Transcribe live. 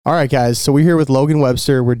All right, guys. So we're here with Logan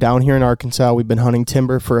Webster. We're down here in Arkansas. We've been hunting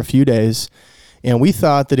timber for a few days, and we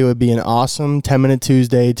thought that it would be an awesome 10-minute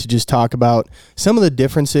Tuesday to just talk about some of the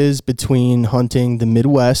differences between hunting the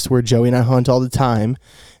Midwest, where Joey and I hunt all the time,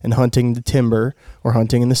 and hunting the timber, or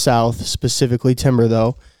hunting in the South, specifically timber,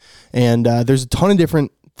 though. And there's a ton of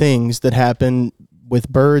different things that happen with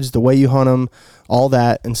birds, the way you hunt them, all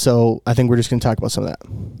that. And so I think we're just going to talk about some of that.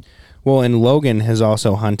 Well, and Logan has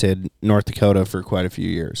also hunted North Dakota for quite a few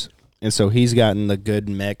years. And so he's gotten the good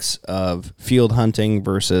mix of field hunting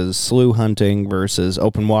versus slough hunting versus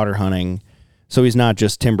open water hunting. So he's not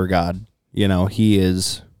just timber god. You know, he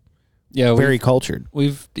is very cultured.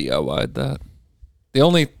 We've DIY'd that. The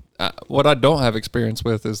only, what I don't have experience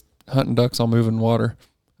with is hunting ducks on moving water.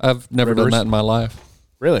 I've never done that in my life.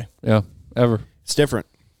 Really? Yeah, ever. It's different.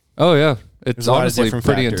 Oh, yeah. It's honestly different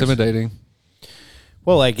pretty factors. intimidating.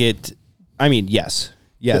 Well, yes.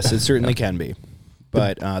 Yes, it certainly can be.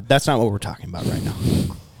 But that's not what we're talking about right now.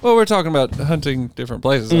 Well, we're talking about hunting different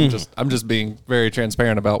places. I'm just being very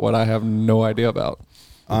transparent about what I have no idea about.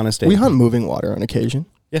 Honestly. We hunt moving water on occasion.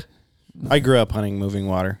 Yeah. I grew up hunting moving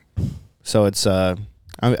water. So it's I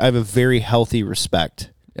have a very healthy respect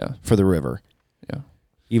for the river. Yeah.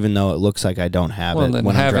 Even though it looks like I don't have it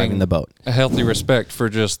when I'm driving the boat. A healthy respect for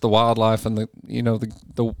just the wildlife and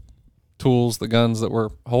the tools, the guns that we're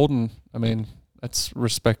holding. I mean, that's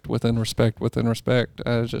respect within respect within respect.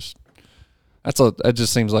 It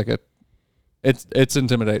just seems like it's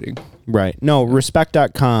intimidating. Right. No,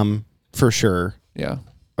 respect.com for sure. Yeah.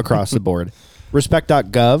 Across the board.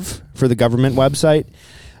 Respect.gov for the government website.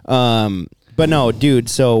 But no, dude,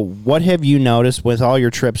 so what have you noticed with all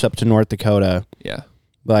your trips up to North Dakota? Yeah.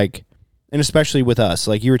 Like, and especially with us,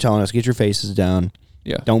 like you were telling us, get your faces down.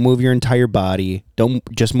 Yeah. Don't move your entire body. Don't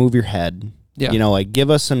just move your head. Yeah. You know, like give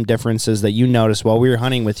us some differences that you noticed while we were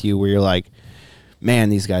hunting with you where you're like, man,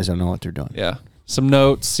 these guys don't know what they're doing. Yeah. Some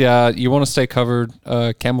notes. Yeah. You want to stay covered.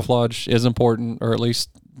 Camouflage is important, or at least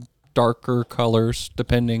darker colors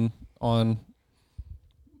depending on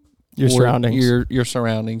your surroundings. Your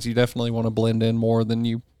surroundings. You definitely want to blend in more than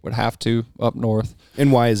you would have to up north.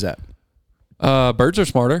 And why is that? Birds are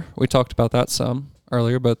smarter. We talked about that some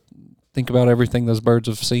earlier, but think about everything those birds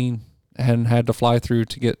have seen and had to fly through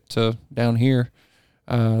to get to down here.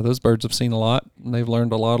 Those birds have seen a lot, and they've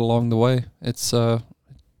learned a lot along the way. It's,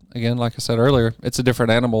 again, like I said earlier, it's a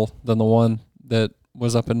different animal than the one that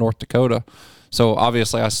was up in North Dakota. So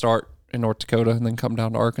obviously I start in North Dakota and then come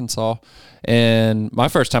down to Arkansas. And my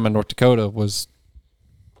first time in North Dakota was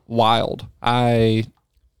wild. I'd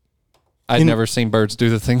never seen birds do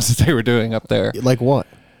the things that they were doing up there. Like what?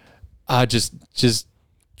 Just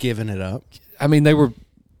Giving it up. I mean,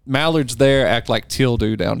 mallards there act like teal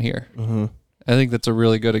do down here. Mm-hmm. I think that's a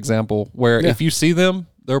really good example where if you see them,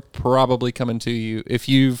 they're probably coming to you. If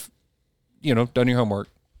you've, done your homework,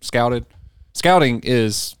 scouted. Scouting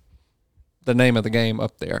is the name of the game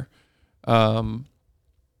up there.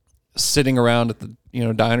 Sitting around at the,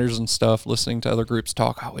 diners and stuff, listening to other groups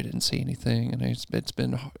talk. Oh, we didn't see anything. And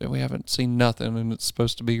we haven't seen nothing and it's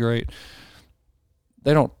supposed to be great.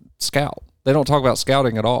 They don't scout. They don't talk about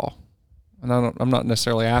scouting at all. And I'm not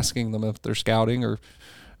necessarily asking them if they're scouting or,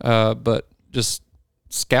 but just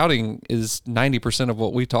scouting is 90% of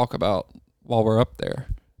what we talk about while we're up there.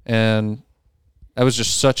 And that was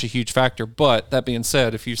just such a huge factor. But that being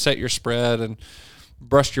said, if you set your spread and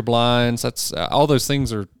brushed your blinds, that's all those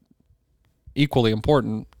things are equally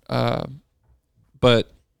important.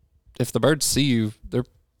 But if the birds see you, they're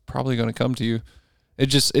probably going to come to you.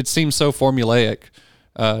 It seems so formulaic.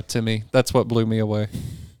 To me, that's what blew me away.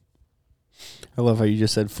 I love how you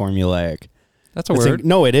just said formulaic. That's a word.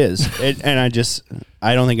 No, it is. And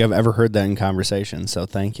I don't think I've ever heard that in conversation. So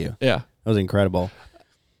thank you. Yeah, that was incredible.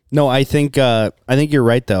 No, I think you're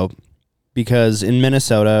right though, because in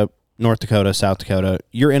Minnesota, North Dakota, South Dakota,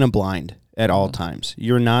 you're in a blind at all times.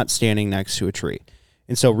 You're not standing next to a tree,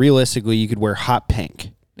 and so realistically, you could wear hot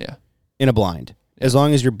pink. Yeah, in a blind, as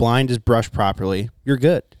long as your blind is brushed properly, you're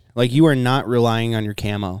good. Like, you are not relying on your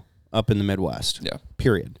camo up in the Midwest. Yeah.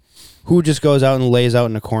 Period. Who just goes out and lays out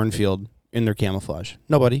in a cornfield in their camouflage?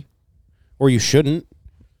 Nobody. Or you shouldn't.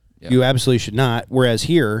 Yeah. You absolutely should not. Whereas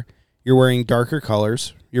here, you're wearing darker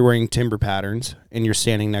colors, you're wearing timber patterns, and you're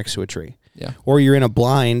standing next to a tree. Yeah. Or you're in a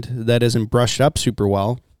blind that isn't brushed up super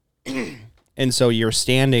well. And so you're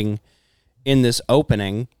standing in this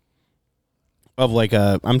opening of like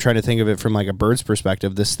I'm trying to think of it from like a bird's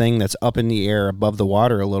perspective, this thing that's up in the air above the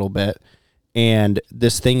water a little bit, and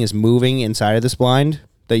this thing is moving inside of this blind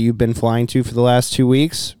that you've been flying to for the last 2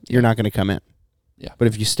 weeks, you're not going to come in. Yeah. But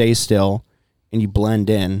if you stay still and you blend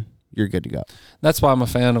in, you're good to go. That's why I'm a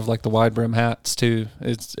fan of like the wide brim hats too.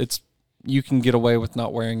 It's you can get away with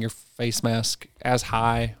not wearing your face mask as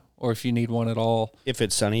high, or if you need one at all. If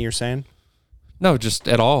it's sunny, you're saying? No, just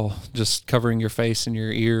at all. Just covering your face and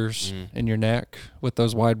your ears and your neck with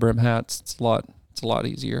those wide brim hats. It's a lot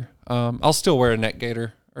easier. I'll still wear a neck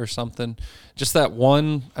gaiter or something. Just that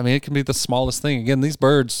one, I mean, it can be the smallest thing. Again, these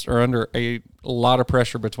birds are under a lot of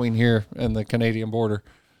pressure between here and the Canadian border.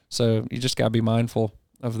 So you just got to be mindful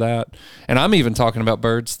of that. And I'm even talking about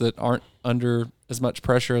birds that aren't under as much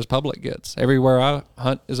pressure as public gets. Everywhere I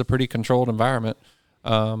hunt is a pretty controlled environment.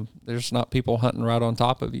 There's not people hunting right on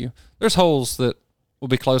top of you. There's holes that will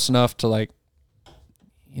be close enough to, like,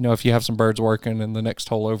 you know, if you have some birds working and the next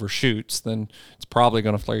hole overshoots, then it's probably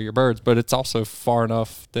going to flare your birds. But it's also far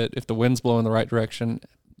enough that if the wind's blowing the right direction,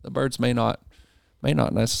 the birds may not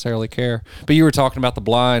necessarily care. But you were talking about the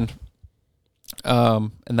blind,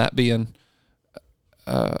 and that being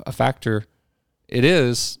a factor. It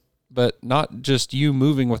is, but not just you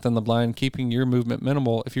moving within the blind, keeping your movement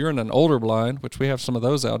minimal. If you're in an older blind, which we have some of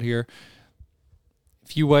those out here,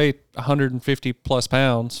 if you weigh 150 plus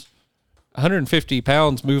pounds, 150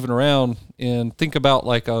 pounds moving around, and think about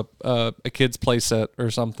like a kid's play set or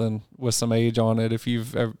something with some age on it. If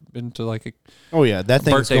you've ever been to like a that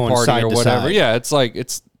thing's birthday going party side or to whatever. side. Yeah, it's like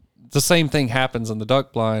it's the same thing happens in the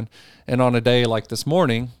duck blind. And on a day like this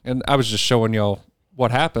morning, and I was just showing y'all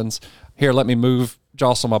what happens. Here, let me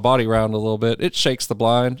jostle my body around a little bit. It shakes the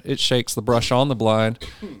blind. It shakes the brush on the blind.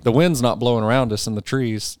 The wind's not blowing around us in the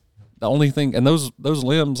trees. The only thing, and those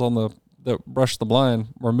limbs on that brush the blind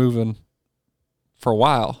were moving for a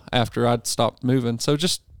while after I'd stopped moving. So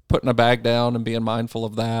just putting a bag down and being mindful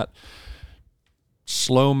of that.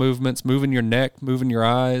 Slow movements, moving your neck, moving your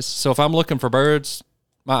eyes. So if I'm looking for birds,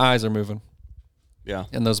 my eyes are moving. Yeah.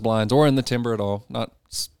 In those blinds or in the timber at all. Not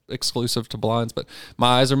exclusive to blinds, but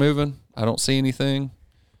my eyes are moving. I don't see anything.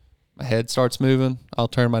 My head starts moving. I'll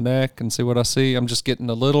turn my neck and see what I see. I'm just getting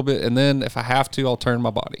a little bit, and then if I have to, I'll turn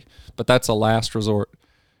my body. But that's a last resort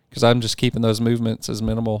because I'm just keeping those movements as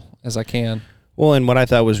minimal as I can. Well, and what I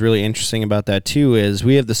thought was really interesting about that too is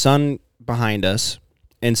we have the sun behind us,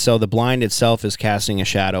 and so the blind itself is casting a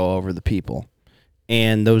shadow over the people.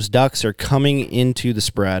 And those ducks are coming into the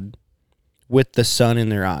spread with the sun in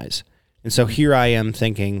their eyes. And so here I am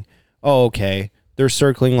thinking, oh, okay, they're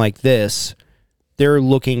circling like this. They're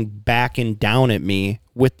looking back and down at me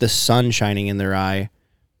with the sun shining in their eye.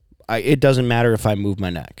 It doesn't matter if I move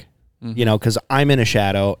my neck, you know, because I'm in a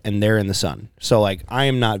shadow and they're in the sun. So, like, I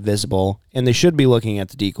am not visible, and they should be looking at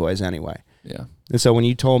the decoys anyway. Yeah. And so when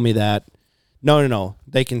you told me that, no,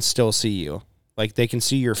 they can still see you. Like, they can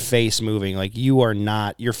see your face moving. Like,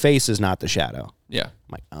 your face is not the shadow. Yeah.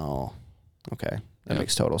 I'm like, oh, okay. That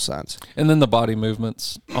makes total sense. And then the body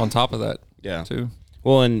movements on top of that, too.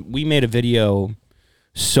 Well, and we made a video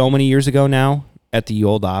so many years ago now at the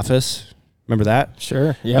old office. Remember that?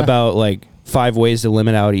 Sure. Yeah. About like 5 ways to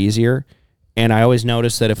limit out easier. And I always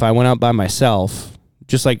noticed that if I went out by myself,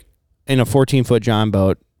 just like in a 14-foot John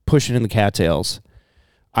boat, pushing in the cattails,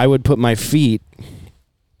 I would put my feet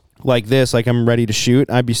like this, like I'm ready to shoot.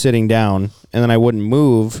 I'd be sitting down, and then I wouldn't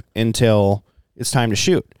move until it's time to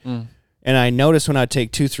shoot. And I noticed when I'd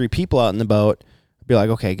take 2-3 people out in the boat, I'd be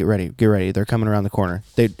like, okay, get ready. They're coming around the corner.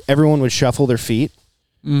 Everyone would shuffle their feet,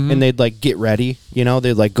 and they'd like get ready. You know,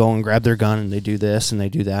 they'd like go and grab their gun, and they do this and they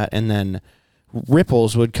do that, and then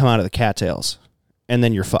ripples would come out of the cattails, and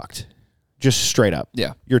then you're fucked, just straight up.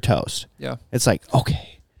 Yeah, you're toast. Yeah, it's like,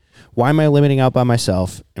 okay, why am I limiting out by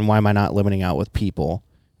myself, and why am I not limiting out with people?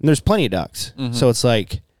 And there's plenty of ducks, so it's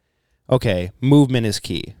like, okay, movement is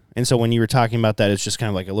key. And so when you were talking about that, it's just kind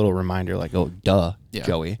of like a little reminder, like, oh, duh,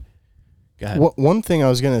 Joey. Go ahead. One thing I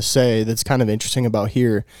was going to say that's kind of interesting about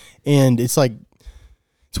here, and it's like,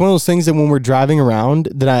 it's one of those things that when we're driving around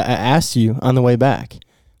that I asked you on the way back,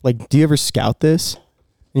 like, do you ever scout this?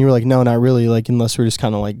 And you were like, no, not really, like, unless we're just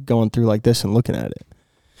kind of like going through like this and looking at it.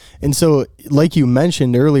 And so, like you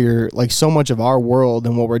mentioned earlier, like so much of our world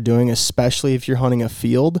and what we're doing, especially if you're hunting a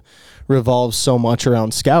field, revolves so much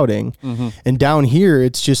around scouting. And down here,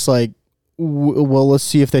 it's just like, well, let's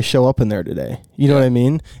see if they show up in there today. You know what I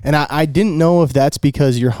mean? And I didn't know if that's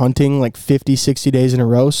because you're hunting like 50, 60 days in a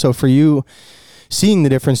row. So for you, seeing the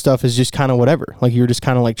different stuff is just kind of whatever. Like you're just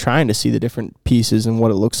kind of like trying to see the different pieces and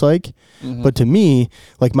what it looks like. But to me,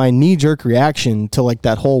 like my knee-jerk reaction to like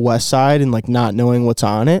that whole west side and like not knowing what's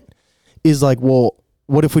on it is like, well,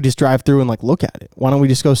 what if we just drive through and like look at it? Why don't we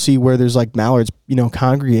just go see where there's like mallards, you know,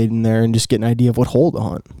 congregating there and just get an idea of what hole to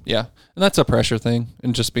hunt? Yeah. And that's a pressure thing,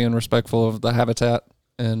 and just being respectful of the habitat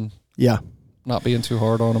and not being too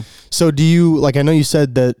hard on them. So do you, like, I know you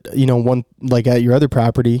said that, you know, one, like at your other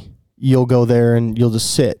property, you'll go there and you'll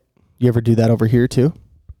just sit. You ever do that over here too?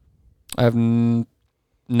 I've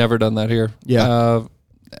never done that here. Yeah.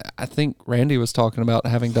 I think Randy was talking about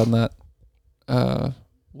having done that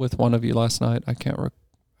with one of you last night. I can't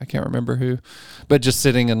remember who, but just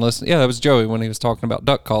sitting and listening. Yeah, that was Joey when he was talking about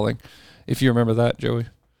duck calling. If you remember that, Joey.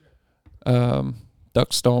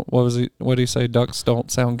 Ducks don't. What did he say? Ducks don't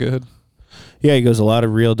sound good. Yeah, he goes, a lot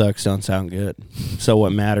of real ducks don't sound good. So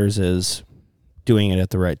what matters is doing it at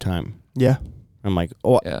the right time. Yeah. I'm like,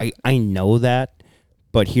 oh, Yeah. I know that,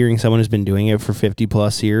 but hearing someone who's been doing it for 50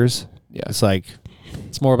 plus years, Yeah, it's like,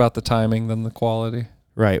 it's more about the timing than the quality.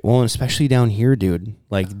 right. Well, and especially down here, dude.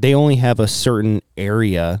 Like, they only have a certain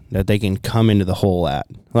area that they can come into the hole at.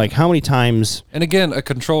 Like, how many times? And again, a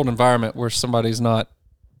controlled environment where somebody's not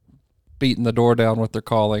beating the door down with their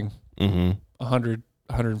calling 100,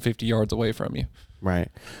 150 yards away from you. Right.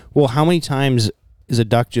 Well, how many times is a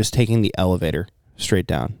duck just taking the elevator straight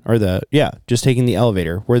down? Or just taking the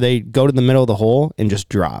elevator where they go to the middle of the hole and just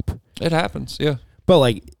drop. It happens, yeah. But,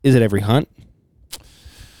 like, is it every hunt?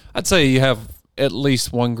 I'd say you have at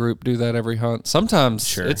least one group do that every hunt. Sometimes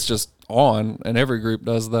Sure. it's just on, and every group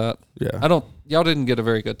does that. Yeah. Y'all didn't get a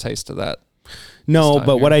very good taste of that. No, time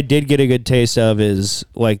but here. what I did get a good taste of is,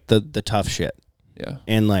 like, the tough shit. Yeah.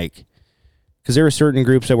 And, like, because there were certain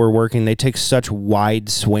groups that were working, they take such wide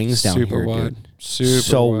swings down Super here, wide. dude. Super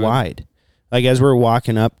so wide. wide. Like, as we're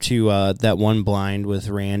walking up to that one blind with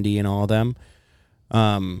Randy and all of them,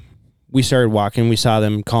 we started walking. We saw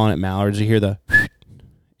them calling it mallards. You hear the,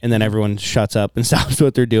 and then everyone shuts up and stops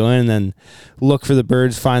what they're doing, and then look for the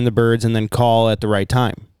birds, find the birds, and then call at the right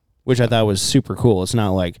time, which I thought was super cool. It's not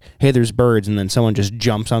like, hey, there's birds, and then someone just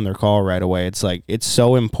jumps on their call right away. It's like, it's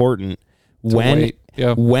so important when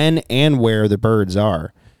and where the birds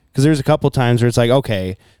are. Because there's a couple times where it's like,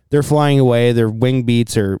 okay, they're flying away, their wing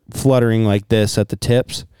beats are fluttering like this at the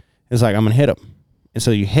tips. It's like, I'm going to hit them. And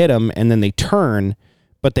so you hit them, and then they turn,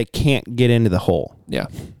 but they can't get into the hole. Yeah.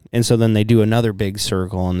 And so then they do another big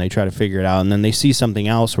circle, and they try to figure it out. And then they see something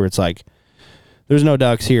else where it's like, there's no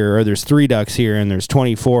ducks here, or there's 3 ducks here, and there's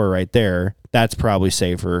 24 right there. That's probably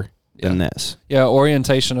safer than this. Yeah,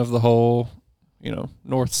 orientation of the hole,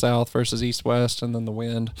 north-south versus east-west, and then the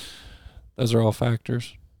wind. Those are all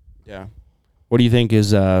factors. Yeah. What do you think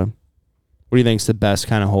is the best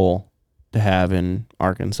kind of hole to have in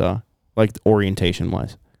Arkansas, like orientation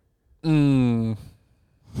wise?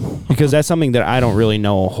 Because that's something that I don't really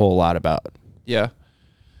know a whole lot about. Yeah.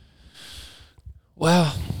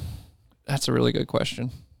 Well, that's a really good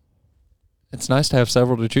question. It's nice to have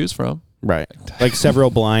several to choose from. Right. Like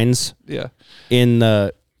several blinds Yeah. in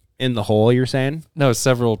the hole, you're saying? No,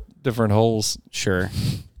 several different holes. Sure.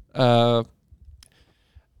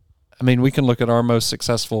 We can look at our most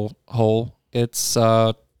successful hole. It's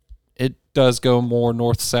it does go more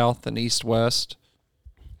north-south than east-west.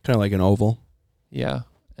 Kind of like an oval. Yeah.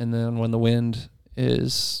 And then when the wind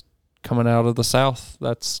is coming out of the south,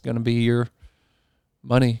 that's going to be your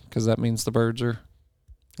money, because that means the birds are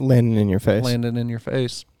Landing in your face. landing in your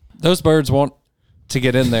face. Those birds want to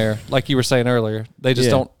get in there, like you were saying earlier. They just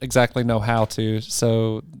don't exactly know how to.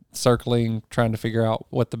 So circling, trying to figure out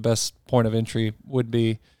what the best point of entry would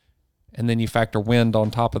be, and then you factor wind on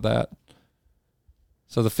top of that.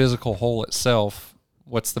 So the physical hole itself,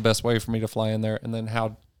 what's the best way for me to fly in there, and then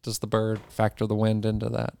how does the bird factor the wind into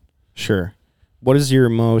that? Sure. What is your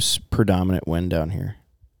most predominant wind down here?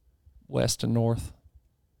 West and north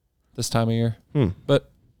this time of year. But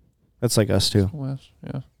that's like us too. West,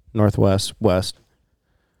 yeah. Northwest, west.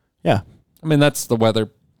 Yeah. That's the weather.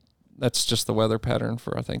 That's just the weather pattern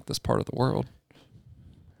for, I think, this part of the world.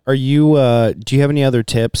 Are you do you have any other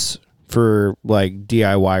tips for like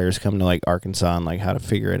DIYers coming to like Arkansas and like how to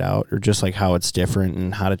figure it out, or just like how it's different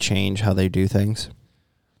and how to change how they do things?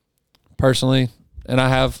 Personally, and I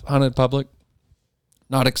have hunted public,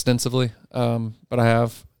 not extensively, but I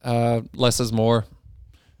have. Less is more.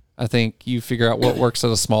 I think you figure out what works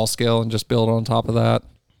at a small scale and just build on top of that.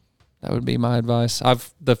 That would be my advice.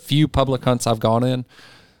 The few public hunts I've gone in,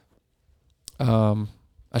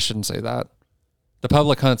 I shouldn't say that. The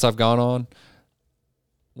public hunts I've gone on,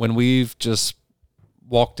 when we've just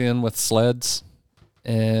walked in with sleds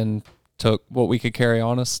and took what we could carry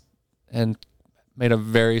on us and made a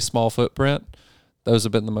very small footprint, those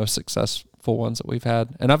have been the most successful ones that we've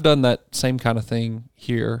had. And I've done that same kind of thing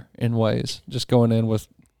here in ways, just going in with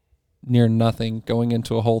near nothing, going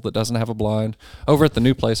into a hole that doesn't have a blind. Over at the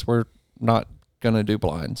new place, we're not going to do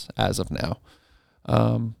blinds as of now.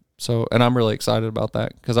 And I'm really excited about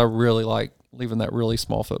that, because I really like leaving that really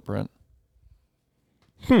small footprint.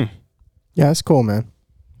 Yeah, that's cool, man.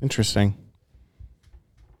 Interesting.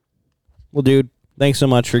 Well, dude, thanks so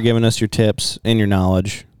much for giving us your tips and your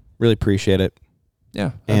knowledge. Really appreciate it.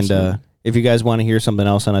 Yeah. And if you guys want to hear something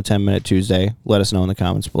else on a 10-Minute Tuesday, let us know in the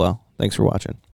comments below. Thanks for watching.